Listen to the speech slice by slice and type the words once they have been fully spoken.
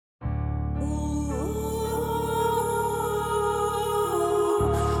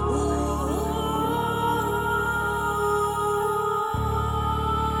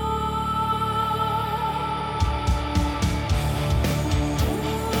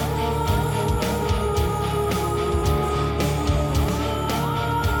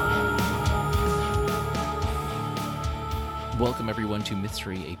Welcome, everyone, to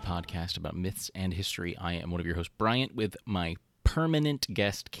Mythstory, a podcast about myths and history. I am one of your hosts, Bryant, with my permanent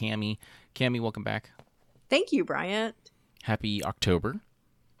guest, Cammie. Cammie, welcome back. Thank you, Bryant. Happy October.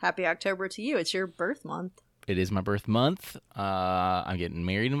 Happy October to you. It's your birth month. It is my birth month. I'm getting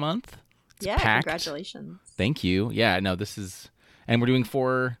married in a month. It's packed. Congratulations. Thank you. Yeah, no, this is... And we're doing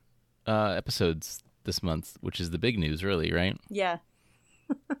 4 episodes this month, which is the big news, really, right? Yeah.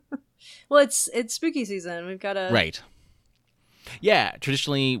 Well, it's spooky season. We've got to... Right. Yeah,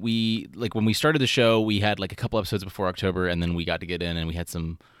 traditionally, when we started the show, we had like a couple episodes before October, and then we got to get in, and we had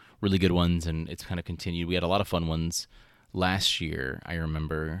some really good ones, and it's kind of continued. We had a lot of fun ones last year, I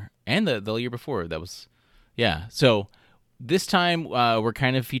remember, and the year before. That was, yeah. So this time, we're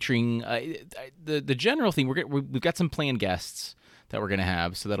kind of featuring the general theme. We've got some planned guests that we're gonna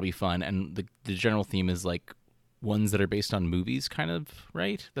have, so that'll be fun. And the general theme is like ones that are based on movies, kind of,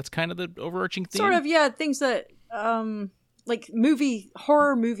 right? That's kind of the overarching theme. Sort of, yeah. Things that like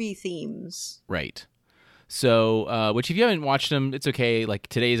horror movie themes. Right. So, which if you haven't watched them, it's okay. Like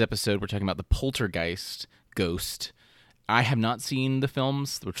today's episode, we're talking about the Poltergeist ghost. I have not seen the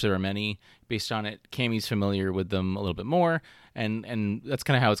films, which there are many based on it. Cammie's familiar with them a little bit more, and that's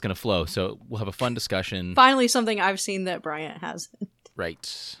kind of how it's going to flow. So we'll have a fun discussion. Finally, something I've seen that Bryant hasn't.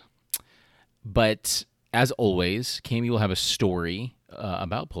 Right. But as always, Cammie will have a story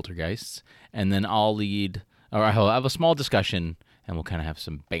about poltergeists, and then I'll have a small discussion, and we'll kind of have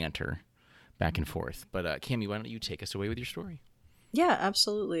some banter back and forth. But Cammie, why don't you take us away with your story? Yeah,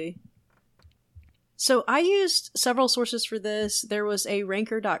 absolutely. So I used several sources for this. There was a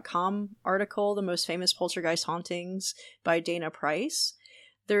Ranker.com article, The Most Famous Poltergeist Hauntings by Dana Price.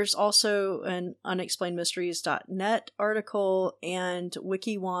 There's also an unexplainedmysteries.net article and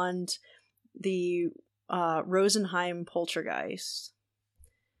WikiWand, the Rosenheim Poltergeist.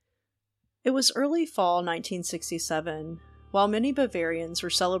 It was early fall 1967. While many Bavarians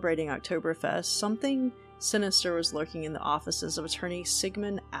were celebrating Oktoberfest, something sinister was lurking in the offices of attorney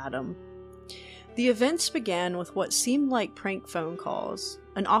Sigmund Adam. The events began with what seemed like prank phone calls.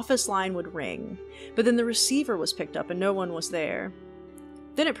 An office line would ring, but then the receiver was picked up and no one was there.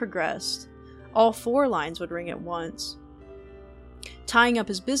 Then it progressed. All 4 lines would ring at once, tying up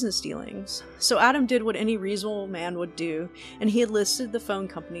his business dealings. So Adam did what any reasonable man would do, and he enlisted the phone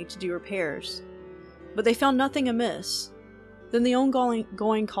company to do repairs. But they found nothing amiss. Then the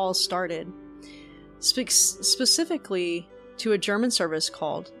ongoing calls started, specifically to a German service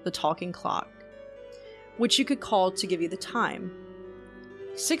called the Talking Clock, which you could call to give you the time.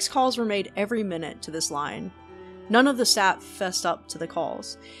 6 calls were made every minute to this line. None of the staff fessed up to the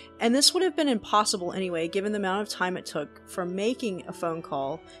calls, and this would have been impossible anyway given the amount of time it took from making a phone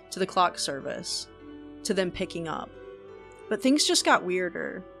call to the clock service to them picking up. But things just got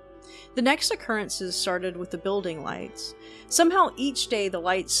weirder. The next occurrences started with the building lights. Somehow each day the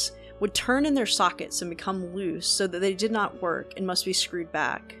lights would turn in their sockets and become loose so that they did not work and must be screwed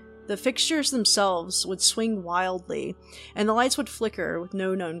back. The fixtures themselves would swing wildly, and the lights would flicker with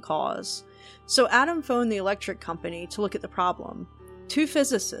no known cause. So Adam phoned the electric company to look at the problem. 2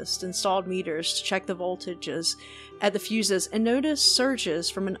 physicists installed meters to check the voltages at the fuses and noticed surges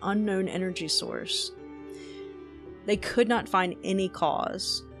from an unknown energy source. They could not find any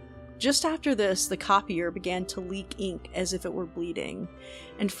cause. Just after this, the copier began to leak ink as if it were bleeding,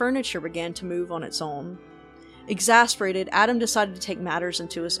 and furniture began to move on its own. Exasperated, Adam decided to take matters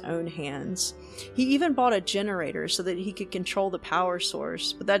into his own hands. He even bought a generator so that he could control the power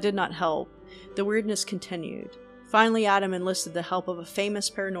source, but that did not help. The weirdness continued. Finally, Adam enlisted the help of a famous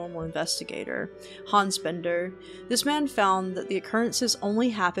paranormal investigator, Hans Bender. This man found that the occurrences only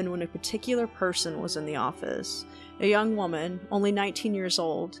happened when a particular person was in the office. A young woman, only 19 years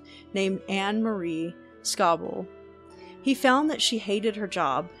old, named Anne-Marie Skabel. He found that she hated her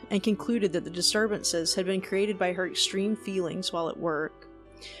job and concluded that the disturbances had been created by her extreme feelings while at work.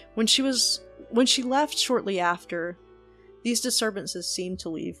 When she left shortly after, these disturbances seemed to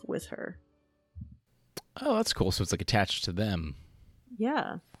leave with her. Oh, that's cool. So it's like attached to them.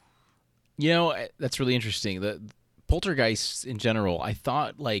 Yeah. You know, that's really interesting. The poltergeists in general, I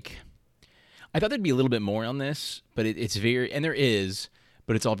thought there'd be a little bit more on this, but it's very, and there is,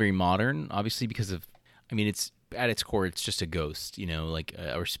 but it's all very modern, obviously, because of, I mean, it's, at its core, it's just a ghost, you know, like,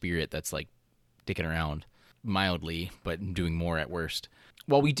 or spirit that's like dicking around mildly, but doing more at worst.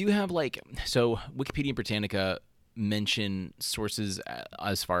 Well, we do have so Wikipedia and Britannica mention sources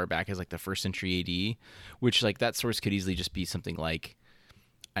as far back as like the 1st century AD, which like that source could easily just be something like,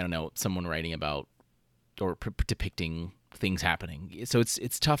 I don't know, someone writing about or depicting things happening. So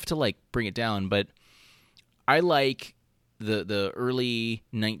it's tough to like bring it down, but I like the early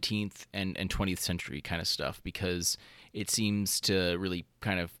 19th and 20th century kind of stuff because it seems to really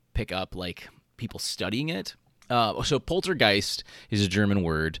kind of pick up like people studying it. So poltergeist is a German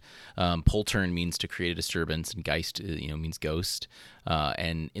word. Poltern means to create a disturbance, and Geist, means ghost.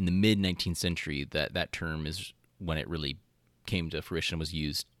 And in the mid 19th century, that term is when it really came to fruition, was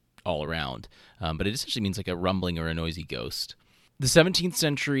used all around. But it essentially means like a rumbling or a noisy ghost. The 17th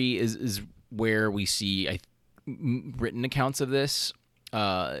century is where we see written accounts of this.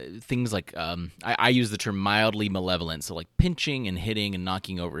 Things like I use the term mildly malevolent, so like pinching and hitting and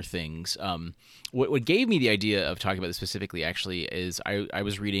knocking over things. What gave me the idea of talking about this specifically actually is I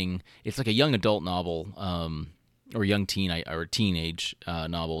was reading, it's like a young adult novel, or young teen or teenage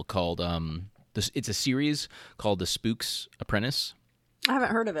novel called it's a series called The Spook's Apprentice. I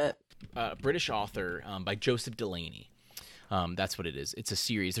haven't heard of it. British author by Joseph Delaney. That's what it is. It's a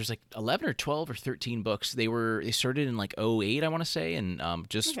series. There's like 11 or 12 or 13 books. They started in like '08, I want to say, and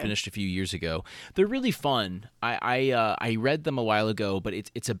just finished a few years ago. They're really fun. I read them a while ago, but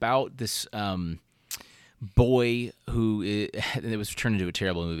it's about this boy who it was turned into a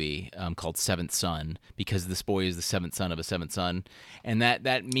terrible movie called Seventh Son, because this boy is the seventh son of a seventh son, and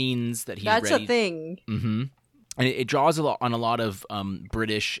that means that he's That's ready. a thing. Mm-hmm. And it draws on a lot of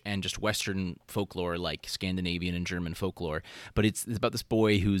British and just Western folklore, like Scandinavian and German folklore. But it's about this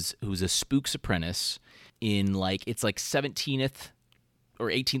boy who's a spook's apprentice in it's like 17th or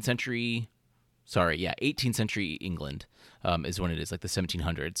 18th century. Sorry, yeah, 18th century England is when it is, like the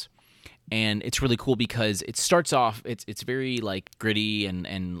 1700s. And it's really cool because it starts off, it's very like gritty and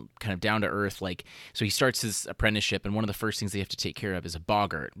kind of down to earth. Like, so he starts his apprenticeship, and one of the first things they have to take care of is a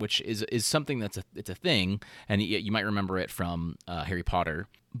boggart, which is something it's a thing, and you might remember it from Harry Potter.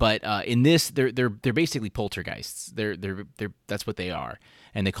 But in this, they're basically poltergeists. They're that's what they are,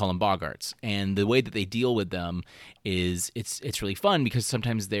 and they call them boggarts. And the way that they deal with them is it's really fun, because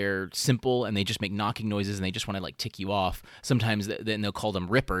sometimes they're simple and they just make knocking noises and they just want to like tick you off. Sometimes then they'll call them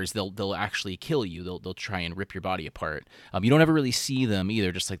rippers. They'll actually kill you. They'll try and rip your body apart. You don't ever really see them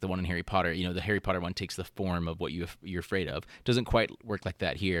either, just like the one in Harry Potter. The Harry Potter one takes the form of what you're afraid of. Doesn't quite work like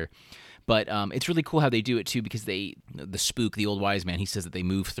that here. But it's really cool how they do it too, because the spook, the old wise man, he says that they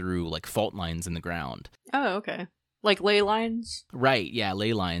move through like fault lines in the ground. Oh, okay. Like ley lines? Right, yeah,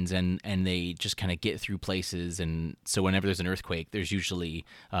 ley lines, and they just kind of get through places, and so whenever there's an earthquake, there's usually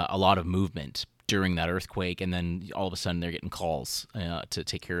a lot of movement during that earthquake, and then all of a sudden they're getting calls to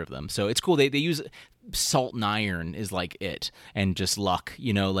take care of them. So it's cool. They use salt and iron is like it, and just luck.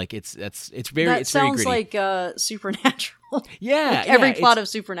 Like it's very that it's sounds very gritty. like Supernatural. Yeah, like every yeah, plot of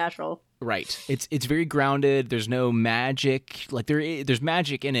Supernatural. Right. It's very grounded. There's no magic. Like there's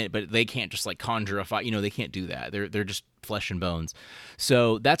magic in it, but they can't just like conjure a fire. They can't do that. They're just flesh and bones.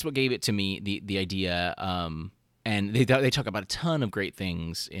 So that's what gave it to me the idea. And they talk about a ton of great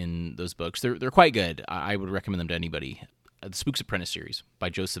things in those books. They're quite good. I would recommend them to anybody. The Spook's Apprentice series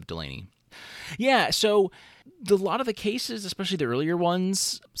by Joseph Delaney. Yeah. So a lot of the cases, especially the earlier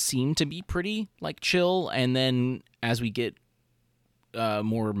ones, seem to be pretty like chill, and then as we get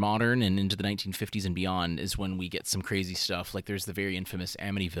more modern and into the 1950s and beyond is when we get some crazy stuff. Like there's the very infamous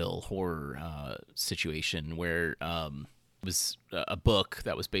Amityville horror situation where it was a book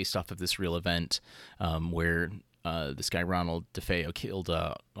that was based off of this real event where this guy Ronald DeFeo killed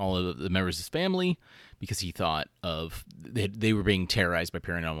all of the members of his family because he thought they were being terrorized by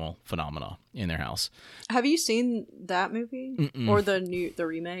paranormal phenomena in their house. Have you seen that movie? Mm-mm. Or the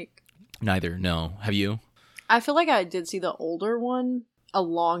remake? Neither. No. Have you? I feel like I did see the older one a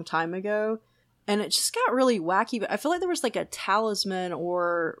long time ago, and it just got really wacky. But I feel like there was like a talisman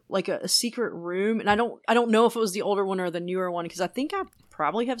or like a secret room, and I don't know if it was the older one or the newer one, because I think I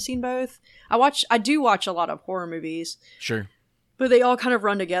probably have seen both. I do watch a lot of horror movies. Sure. But they all kind of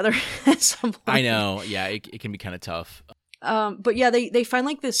run together at some point. I know. Yeah, it can be kind of tough. But yeah, they find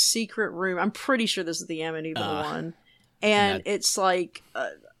like this secret room. I'm pretty sure this is the Amityville one, and it's like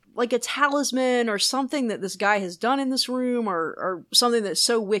a talisman or something that this guy has done in this room, or something that's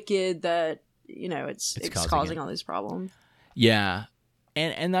so wicked that it's causing all these problems. Yeah,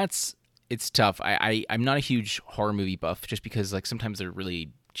 and it's tough. I'm not a huge horror movie buff, just because like sometimes they're really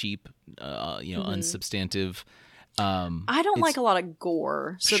cheap, unsubstantive. I don't like a lot of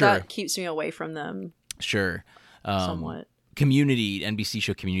gore, so Sure. that keeps me away from them. Sure. Somewhat. Community, NBC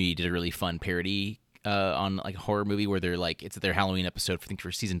show Community did a really fun parody on like a horror movie where they're like, it's their Halloween episode, I think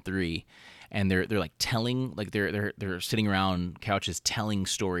for season 3, and they're like telling, like they're sitting around couches telling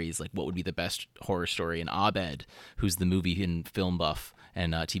stories, like what would be the best horror story. And Abed, who's the movie and film buff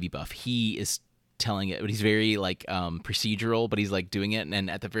and TV buff, he is telling it, but he's very like procedural, but he's like doing it, and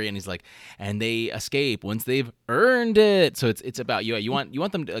at the very end he's like, and they escape once they've earned it. So it's about you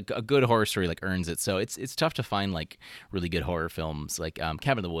want them to, a good horror story like earns it. So it's tough to find like really good horror films. Like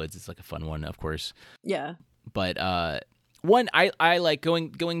Cabin in the Woods is like a fun one, of course. Yeah. But one I like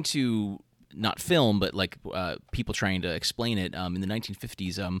going to not film, but like people trying to explain it. In the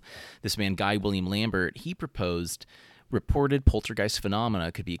 1950s, this man Guy William Lambert, he proposed reported poltergeist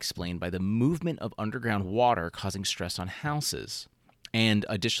phenomena could be explained by the movement of underground water causing stress on houses. And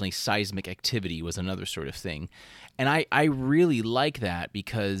additionally, seismic activity was another sort of thing. And I really like that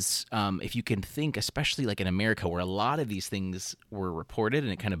because if you can think, especially like in America where a lot of these things were reported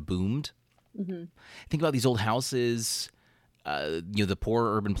and it kind of boomed. Mm-hmm. Think about these old houses, the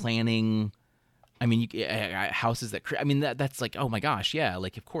poor urban planning. I mean, houses that, I mean, that's like, oh my gosh, yeah,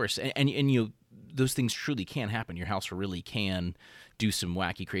 like, of course. And those things truly can happen. Your house really can do some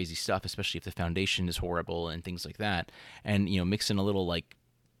wacky, crazy stuff, especially if the foundation is horrible and things like that. And, mix in a little like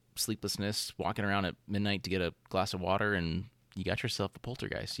sleeplessness, walking around at midnight to get a glass of water, and you got yourself a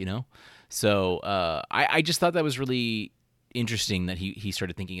poltergeist, So I just thought that was really interesting that he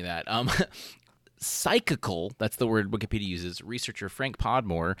started thinking of that. Psychical, that's the word Wikipedia uses, researcher Frank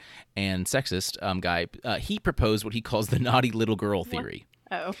Podmore and sexist guy, he proposed what he calls the naughty little girl theory.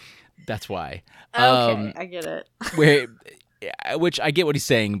 Oh. That's why. Okay, I get it. Which I get what he's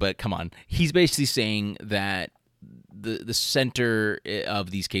saying, but come on. He's basically saying that the center of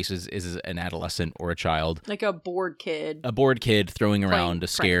these cases is an adolescent or a child. Like a bored kid. A bored kid throwing around to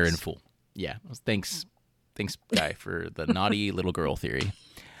pranks. scare and fool. Yeah. Thanks, Guy, for the naughty little girl theory.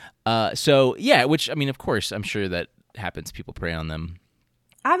 So, yeah, which, I mean, of course, I'm sure that happens. People prey on them.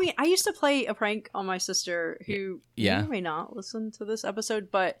 I mean, I used to play a prank on my sister who may Yeah. or may not listen to this episode,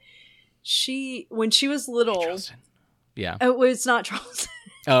 but when she was little, Charleston. Yeah. oh, it's not Charleston.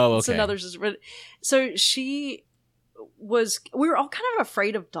 Oh, okay. It's another sister. So we were all kind of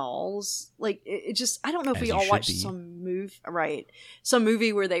afraid of dolls. Like it just, I don't know if As we you all should watched be. some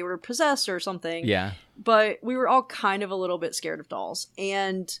movie where they were possessed or something. Yeah. But we were all kind of a little bit scared of dolls.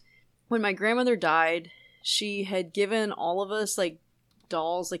 And when my grandmother died, she had given all of us like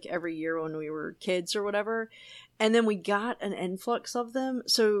dolls like every year when we were kids or whatever. And then we got an influx of them.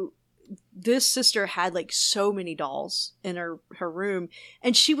 So this sister had like so many dolls in her room,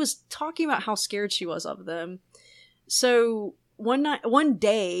 and she was talking about how scared she was of them. So one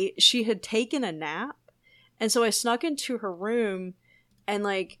day she had taken a nap, and so I snuck into her room and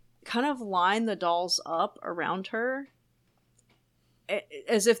like kind of lined the dolls up around her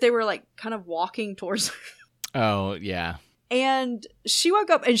as if they were like kind of walking towards her. Oh, yeah. And she woke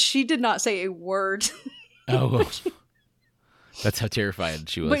up and she did not say a word. Oh, that's how terrified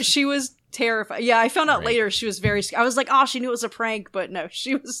she was. But she was terrified. Yeah, I found out Right. later she was very scared. I was like, oh, she knew it was a prank, but no,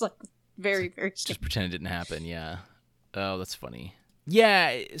 she was like very, very scared. Just pretend it didn't happen. Yeah. Oh, that's funny.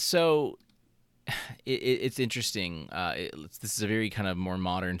 Yeah. So it's interesting. This is a very kind of more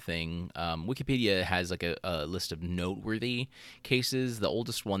modern thing. Wikipedia has like a list of noteworthy cases. The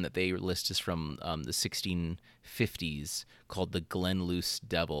oldest one that they list is from the 1650s, called the Glenluce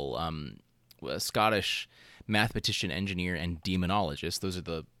Devil. A Scottish mathematician, engineer, and demonologist. Those are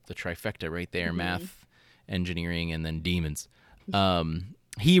the trifecta right there: math, engineering, and then demons.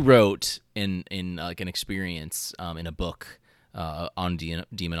 He wrote in like an experience in a book on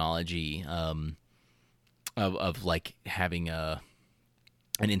demonology of like having an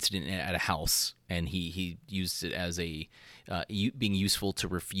incident at a house, and he used it as being useful to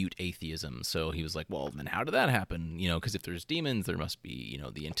refute atheism. So he was like, well, then how did that happen? Because if there's demons, there must be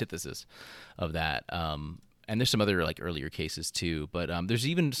the antithesis of that. And there's some other like earlier cases too, but there's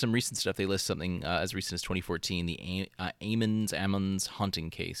even some recent stuff. They list something as recent as 2014. The Ammons hunting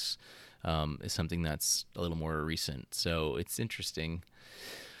case is something that's a little more recent. So it's interesting.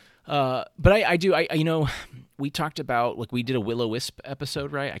 But we talked about, like, we did a Will-O-Wisp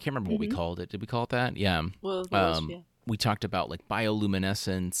episode, right? I can't remember what we called it. Did we call it that? Yeah. Well, yeah. We talked about like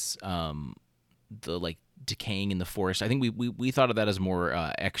bioluminescence, the like decaying in the forest. I think we thought of that as more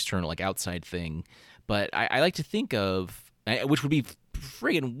external, like outside thing. But I like to think of, which would be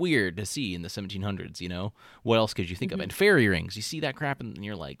friggin' weird to see in the 1700s, What else could you think of? And fairy rings. You see that crap and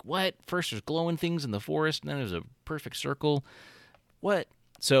you're like, what? First there's glowing things in the forest, and then there's a perfect circle. What?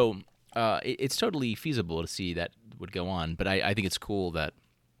 So it's totally feasible to see that would go on. But I think it's cool that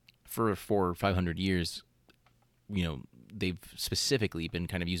for 400 or 500 years, they've specifically been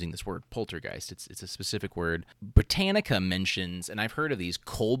kind of using this word poltergeist. It's a specific word. Britannica mentions, and I've heard of these,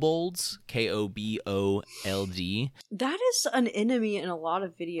 kobolds, Kobold. That is an enemy in a lot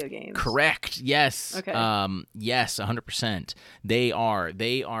of video games. Correct. Yes. Okay. Yes, 100%. They are.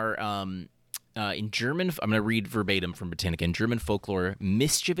 In German, I'm going to read verbatim from Britannica. In German folklore,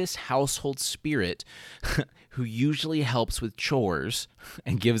 mischievous household spirit who usually helps with chores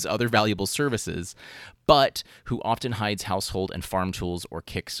and gives other valuable services, but who often hides household and farm tools or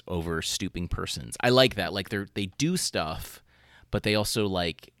kicks over stooping persons. I like that. Like they do stuff, but they also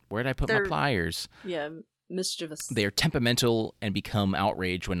like, where did I put my pliers? Yeah, mischievous. They are temperamental and become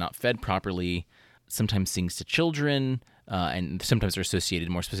outraged when not fed properly, sometimes sings to children, and sometimes they're associated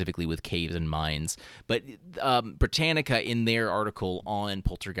more specifically with caves and mines. But Britannica, in their article on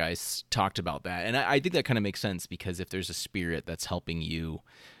poltergeists, talked about that. And I think that kind of makes sense, because if there's a spirit that's helping you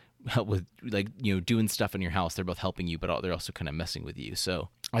with, like, you know, doing stuff in your house, they're both helping you, but they're also kind of messing with you. So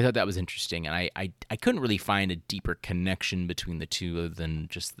I thought that was interesting, and I couldn't really find a deeper connection between the two other than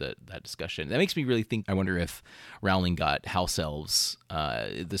just that discussion. That makes me really think. I wonder if Rowling got house elves,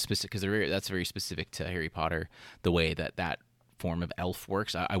 the specific, because that's very specific to Harry Potter, the way that form of elf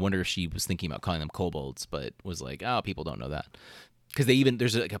works. I wonder if she was thinking about calling them kobolds, but was like, oh, people don't know that, because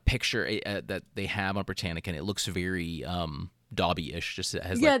there's like a picture that they have on Britannica, and it looks very Dobby-ish. Just it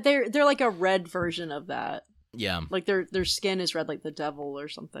has they're like a red version of that. Yeah, like their skin is red, like the devil or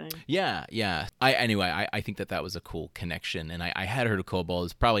something. Yeah. I think that was a cool connection, and I had heard of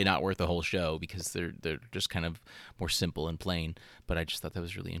kobolds. Probably not worth the whole show, because they're just kind of more simple and plain. But I just thought that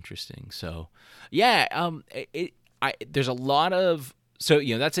was really interesting. So, yeah, there's a lot of, so,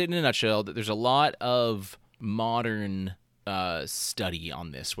 you know, that's it in a nutshell. There's a lot of modern study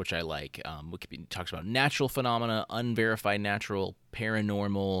on this, which I like. Wikipedia talks about natural phenomena, unverified natural,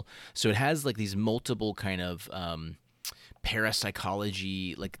 paranormal. So it has like these multiple kind of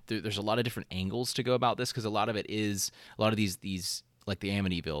parapsychology. Like there's a lot of different angles to go about this, because a lot of these like the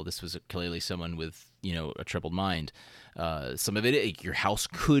Amityville. This was clearly someone with, you know, a troubled mind. Some of it, your house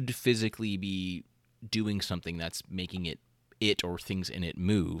could physically be doing something that's making it or things in it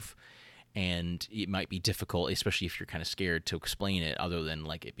move. And it might be difficult, especially if you're kind of scared, to explain it other than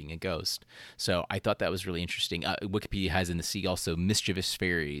like it being a ghost. So I thought that was really interesting. Wikipedia has in the sea also mischievous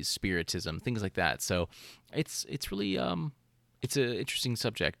fairies, spiritism, things like that. So it's really it's an interesting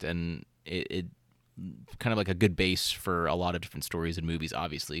subject, and it kind of like a good base for a lot of different stories and movies,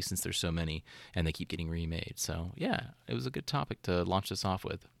 obviously, since there's so many and they keep getting remade. So yeah, it was a good topic to launch this off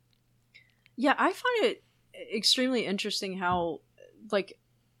with. Yeah, I find it extremely interesting how, like,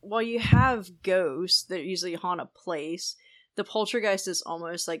 while you have ghosts that usually haunt a place, the poltergeist is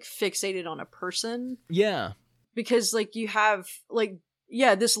almost like fixated on a person. Yeah. Because like you have like,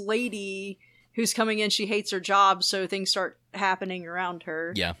 yeah, this lady who's coming in, she hates her job, so things start happening around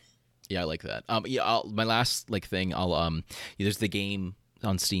her. Yeah. Yeah, I like that. My last like thing, there's the game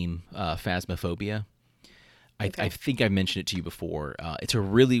on Steam, Phasmophobia. Okay. I think I've mentioned it to you before. It's a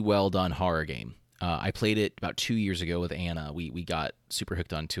really well done horror game. I played it about 2 years ago with Anna. We got super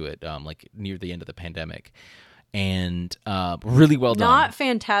hooked onto it, like near the end of the pandemic, and really well done. Not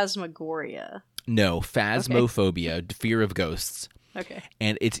Phantasmagoria. No, Phasmophobia, okay. Fear of ghosts. Okay.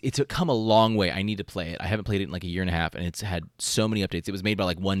 And it's come a long way. I need to play it. I haven't played it in like a year and a half, and it's had so many updates. It was made by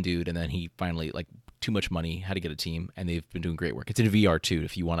like one dude, and then he finally, like, too much money, had to get a team, and they've been doing great work. It's in VR too,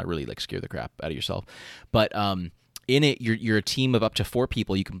 if you want to really like scare the crap out of yourself. But in it, you're a team of up to 4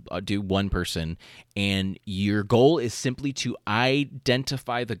 people. You can do one person, and your goal is simply to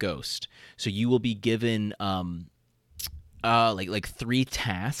identify the ghost. So you will be given like 3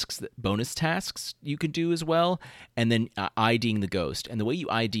 tasks, bonus tasks you can do as well, and then IDing the ghost. And the way you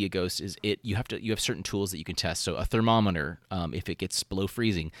ID a ghost is you have certain tools that you can test. So a thermometer, if it gets below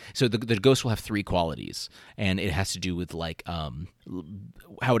freezing. So the ghost will have 3 qualities, and it has to do with like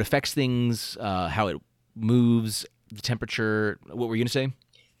how it affects things, how it moves, the temperature. What were you gonna say?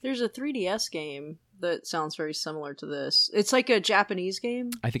 There's a 3DS game that sounds very similar to this. It's like a Japanese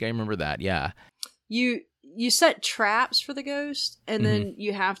game. I think I remember that. Yeah. You set traps for the ghost, and then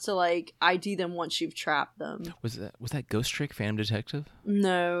you have to like ID them once you've trapped them. Was that Ghost Trick Phantom Detective?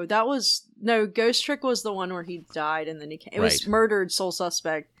 No, Ghost Trick was the one where he died and then it was Murdered Sole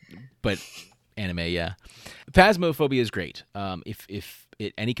Suspect. But anime, yeah. Phasmophobia is great. If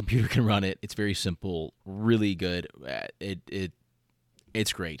any computer can run it, it's very simple, really good.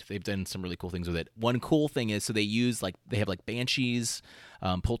 It's great. They've done some really cool things with it. One cool thing is, so they have like banshees,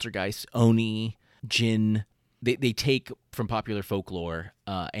 poltergeists, oni, jinn. They take from popular folklore,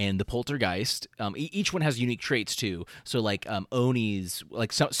 and the poltergeist. Each one has unique traits too. So like onis,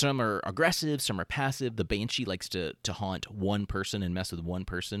 like some are aggressive, some are passive. The banshee likes to haunt one person and mess with one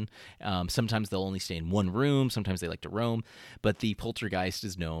person. Sometimes they'll only stay in one room. Sometimes they like to roam. But the poltergeist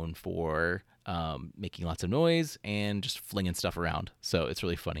is known for making lots of noise and just flinging stuff around. So it's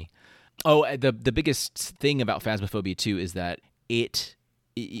really funny. Oh, the biggest thing about Phasmophobia too is that it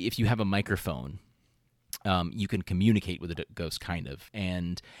if you have a microphone, you can communicate with a ghost, kind of.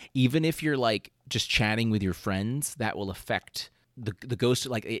 And even if you're like just chatting with your friends, that will affect the ghost.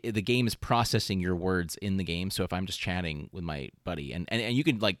 Like the game is processing your words in the game. So if I'm just chatting with my buddy, and you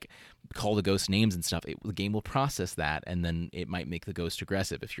can like call the ghost names and stuff, the game will process that, and then it might make the ghost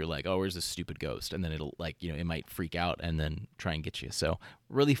aggressive if you're like, oh, where's this stupid ghost? And then it'll like, it might freak out and then try and get you. So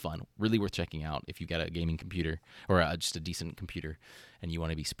really fun, really worth checking out if you've got a gaming computer or just a decent computer and you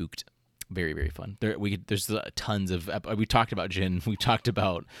want to be spooked. Very, very fun. There's tons of. We talked about Jin. We talked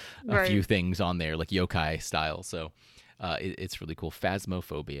about a few things on there, like yokai style. So it's really cool.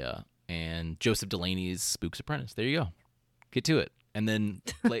 Phasmophobia and Joseph Delaney's Spook's Apprentice. There you go. Get to it, and then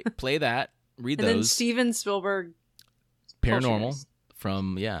play that. Read and those. Then Steven Spielberg. Paranormal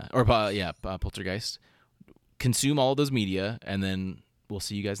from Poltergeist. Consume all those media, and then we'll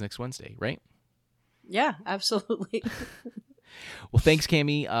see you guys next Wednesday, right? Yeah, absolutely. Well, thanks,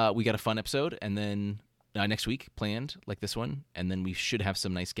 Cammie. We got a fun episode, and then next week planned like this one, and then we should have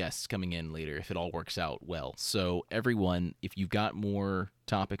some nice guests coming in later if it all works out well. So everyone, if you've got more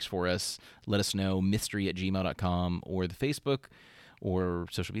topics for us, let us know, mystery@gmail.com or the Facebook or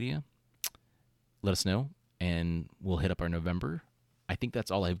social media. Let us know, and we'll hit up our November. I think that's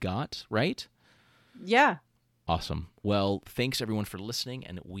all I've got, right? Yeah. Awesome. Well, thanks everyone for listening,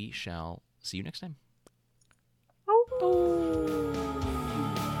 and we shall see you next time. Oh.